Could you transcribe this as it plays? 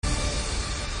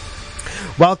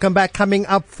Welcome back. Coming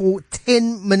up for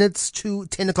 10 minutes to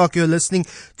 10 o'clock, you're listening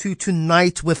to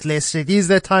Tonight with Lester. It is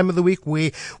that time of the week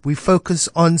where we focus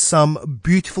on some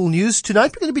beautiful news.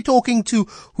 Tonight we're going to be talking to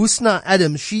Husna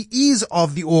Adams. She is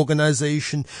of the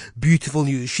organization Beautiful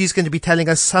News. She's going to be telling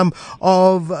us some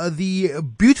of the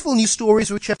beautiful news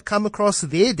stories which have come across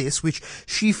their desk, which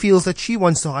she feels that she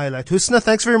wants to highlight. Husna,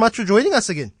 thanks very much for joining us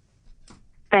again.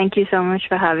 Thank you so much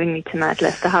for having me tonight,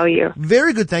 Lester. How are you?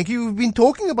 Very good, thank you. We've been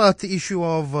talking about the issue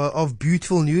of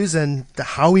beautiful news and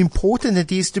how important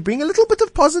it is to bring a little bit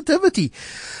of positivity,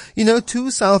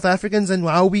 to South Africans and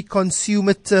how we consume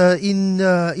it in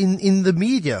the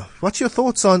media. What's your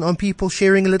thoughts on people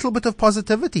sharing a little bit of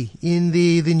positivity in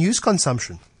the news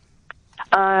consumption?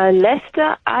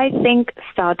 Lester, I think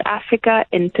South Africa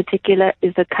in particular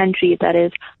is a country that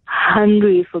is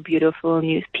hungry for beautiful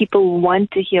news. People want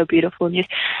to hear beautiful news.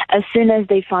 As soon as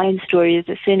they find stories,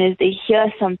 as soon as they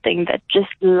hear something that just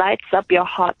lights up your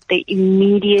heart, they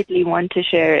immediately want to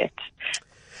share it.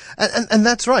 And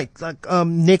that's right. Like,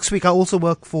 next week I also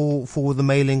work for the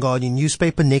Mail and Guardian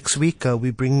newspaper. Next week,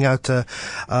 we're bringing out,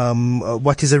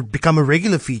 what is become a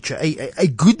regular feature, a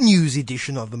good news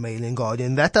edition of the Mail and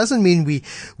Guardian. That doesn't mean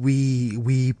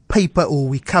we paper or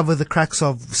we cover the cracks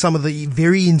of some of the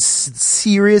very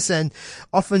serious and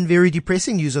often very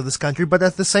depressing news of this country, but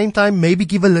at the same time, maybe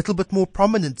give a little bit more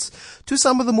prominence to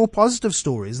some of the more positive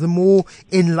stories, the more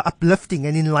uplifting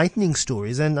and enlightening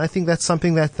stories. And I think that's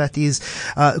something that is,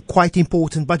 quite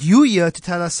important. But you're here to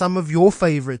tell us some of your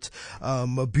favorite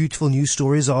beautiful news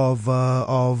stories of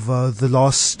the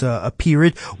last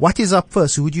period. What is up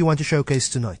first? Who do you want to showcase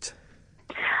tonight?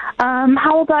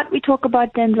 How about we talk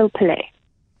about Denzel Pillay?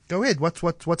 Go ahead. What's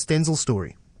Denzel's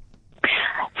story?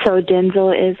 So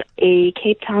Denzel is a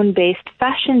Cape Town-based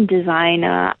fashion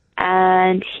designer,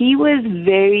 and he was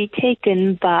very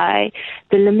taken by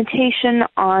the limitation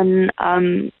on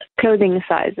clothing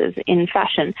sizes in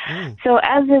fashion. So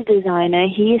as a designer,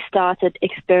 he started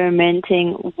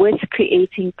experimenting with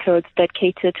creating clothes that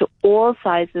cater to all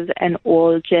sizes and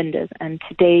all genders. And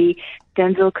today,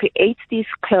 Denzel creates these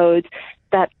clothes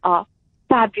that are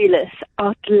fabulous,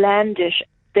 outlandish.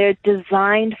 They're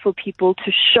designed for people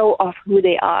to show off who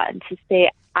they are and to say,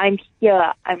 I'm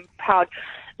here, I'm proud.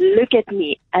 Look at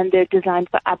me. And they're designed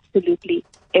for absolutely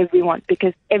everyone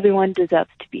because everyone deserves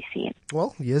to be seen.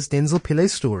 Well, here's Denzel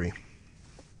Pillay's story.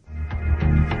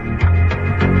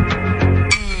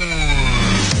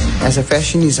 As a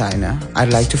fashion designer,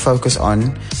 I'd like to focus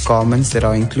on garments that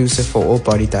are inclusive for all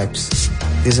body types.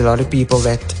 There's a lot of people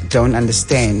that don't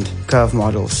understand curve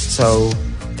models, so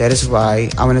that is why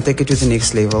I want to take it to the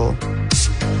next level.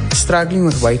 Struggling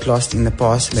with weight loss in the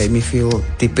past made me feel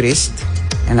depressed,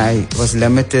 and I was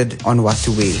limited on what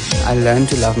to wear. I learned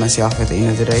to love myself at the end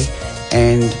of the day,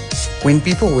 and when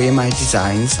people wear my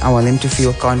designs, I want them to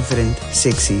feel confident,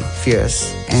 sexy,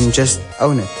 fierce, and just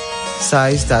own it.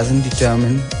 Size doesn't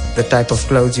determine the type of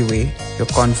clothes you wear, your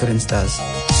confidence does.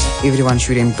 Everyone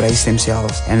should embrace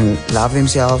themselves and love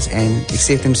themselves and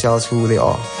accept themselves for who they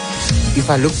are. If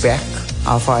I look back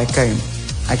how far I came,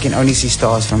 I can only see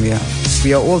stars from here.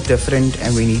 We are all different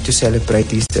and we need to celebrate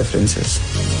these differences.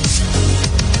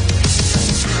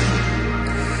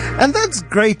 And that's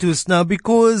great, Husna,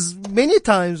 because many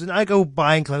times when I go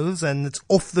buying clothes and it's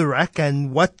off the rack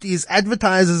and what is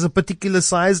advertised as a particular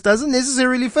size doesn't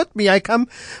necessarily fit me. I come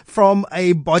from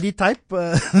a body type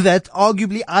that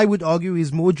arguably I would argue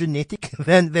is more genetic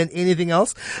than anything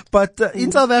else. But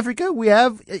in South Africa, we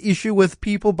have an issue with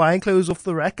people buying clothes off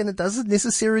the rack and it doesn't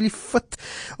necessarily fit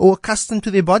or accustomed to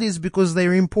their bodies because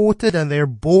they're imported and they're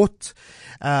bought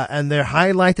and they're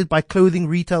highlighted by clothing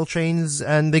retail chains,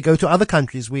 and they go to other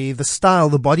countries where the style,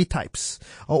 the body types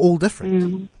are all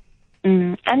different.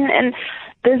 And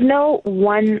there's no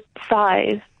one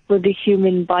size for the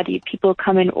human body. People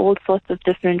come in all sorts of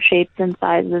different shapes and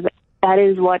sizes. That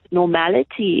is what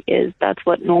normality is. That's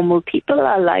what normal people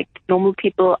are like. Normal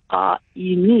people are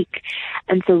unique.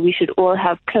 And so we should all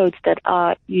have clothes that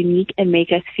are unique and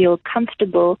make us feel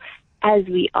comfortable as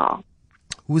we are.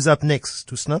 Who's up next,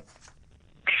 Husna?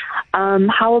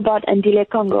 How about Andile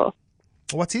Congo?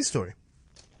 What's his story?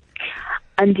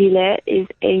 Andile is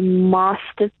a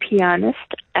master pianist,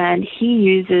 and he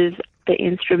uses the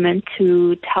instrument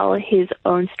to tell his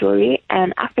own story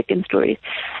and African stories.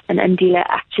 And Andile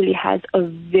actually has a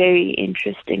very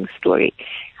interesting story.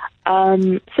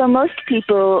 So most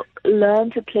people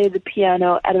learn to play the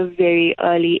piano at a very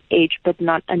early age, but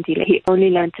not Andile. He only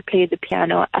learned to play the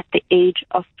piano at the age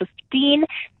of 15,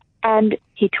 and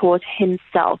he taught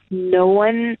himself. No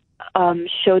one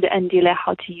showed Andile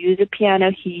how to use a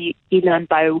piano. He learned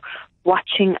by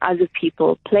watching other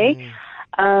people play.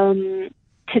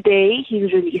 today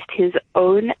he's released his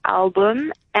own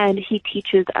album, and he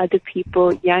teaches other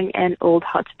people, young and old,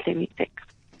 how to play music.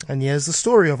 And here's the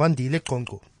story of Andile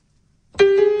Konko.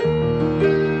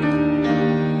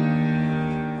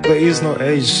 There is no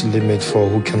age limit for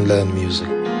who can learn music.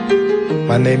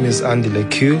 My name is Andile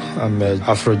Q. I'm an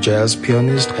Afro jazz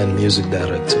pianist and music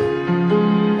director.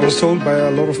 I was told by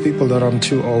a lot of people that I'm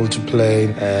too old to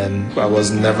play, and I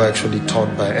was never actually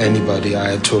taught by anybody.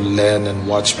 I had to learn and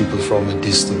watch people from a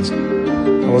distance.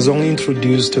 I was only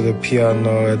introduced to the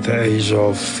piano at the age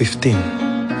of 15.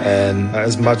 And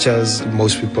as much as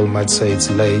most people might say it's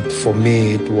late, for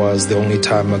me it was the only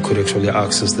time I could actually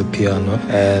access the piano,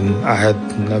 and I had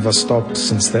never stopped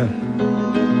since then.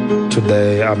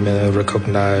 Today I'm a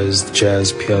recognized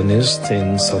jazz pianist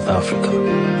in South Africa.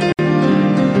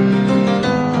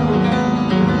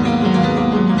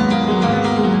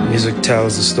 Music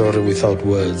tells a story without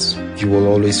words. You will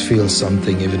always feel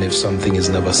something even if something is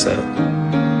never said.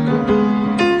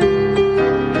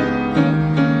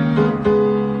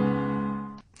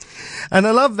 And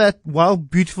I love that while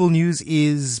Beautiful News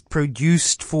is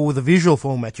produced for the visual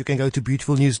format, you can go to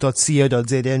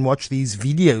beautifulnews.co.za and watch these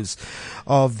videos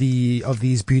of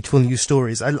these beautiful news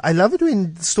stories. I love it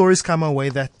when stories come our way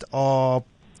that are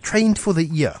trained for the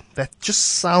ear, that just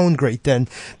sound great. And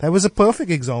that was a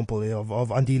perfect example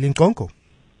of Andile Konko.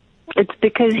 It's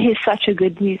because he's such a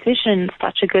good musician,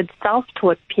 such a good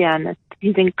self-taught pianist.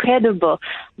 He's incredible.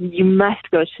 You must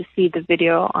go to see the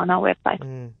video on our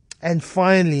website. And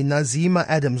finally, Nazima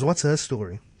Adams. What's her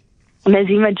story?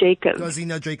 Nazima Jacobs.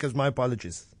 Nazima Jacobs, my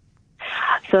apologies.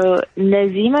 So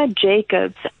Nazima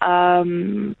Jacobs,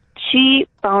 she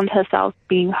found herself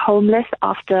being homeless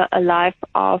after a life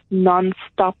of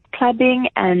non-stop clubbing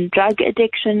and drug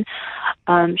addiction.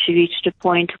 She reached a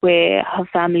point where her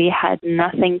family had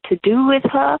nothing to do with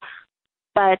her,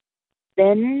 but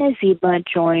then Nazima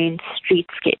joined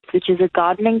Streetscapes, which is a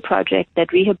gardening project that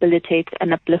rehabilitates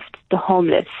and uplifts the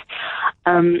homeless.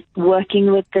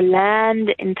 Working with the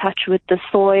land, in touch with the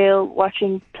soil,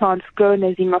 watching plants grow,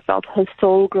 Nazima felt her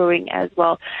soul growing as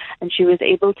well. And she was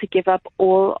able to give up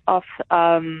all of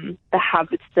the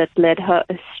habits that led her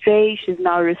astray. She's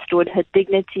now restored her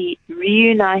dignity,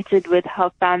 reunited with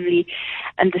her family,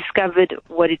 and discovered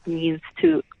what it means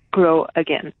to grow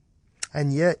again.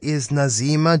 And here is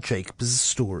Nazima Jacobs'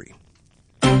 story.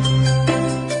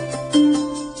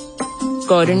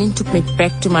 Gardening took me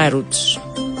back to my roots.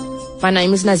 My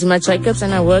name is Nazima Jacobs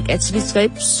and I work at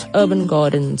Streetscapes Urban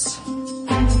Gardens.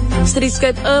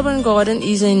 Streetscape Urban Garden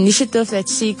is an initiative that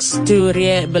seeks to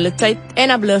rehabilitate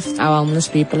and uplift our homeless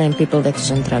people and people that is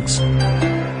on drugs.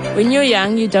 When you're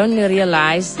young, you don't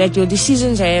realize that your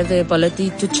decisions have the ability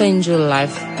to change your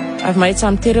life. I've made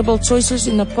some terrible choices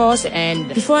in the past,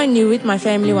 and before I knew it, my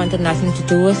family wanted nothing to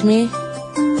do with me.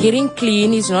 Getting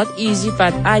clean is not easy,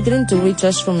 but I didn't do it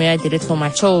just for me, I did it for my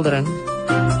children.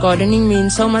 Gardening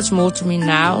means so much more to me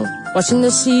now. Watching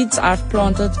the seeds I've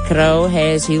planted grow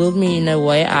has healed me in a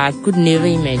way I could never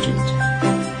imagine.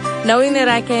 Knowing that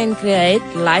I can create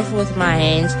life with my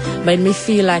hands made me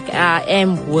feel like I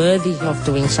am worthy of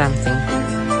doing something.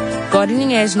 Gardening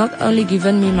has not only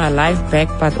given me my life back,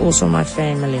 but also my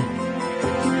family.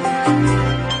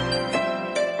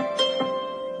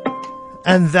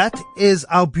 And that is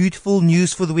our beautiful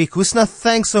news for the week. Husna,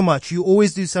 thanks so much. You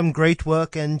always do some great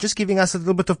work and just giving us a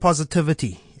little bit of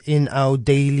positivity in our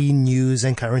daily news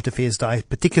and current affairs diet,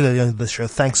 particularly on this show.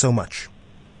 Thanks so much.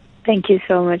 Thank you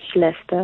so much, Lester.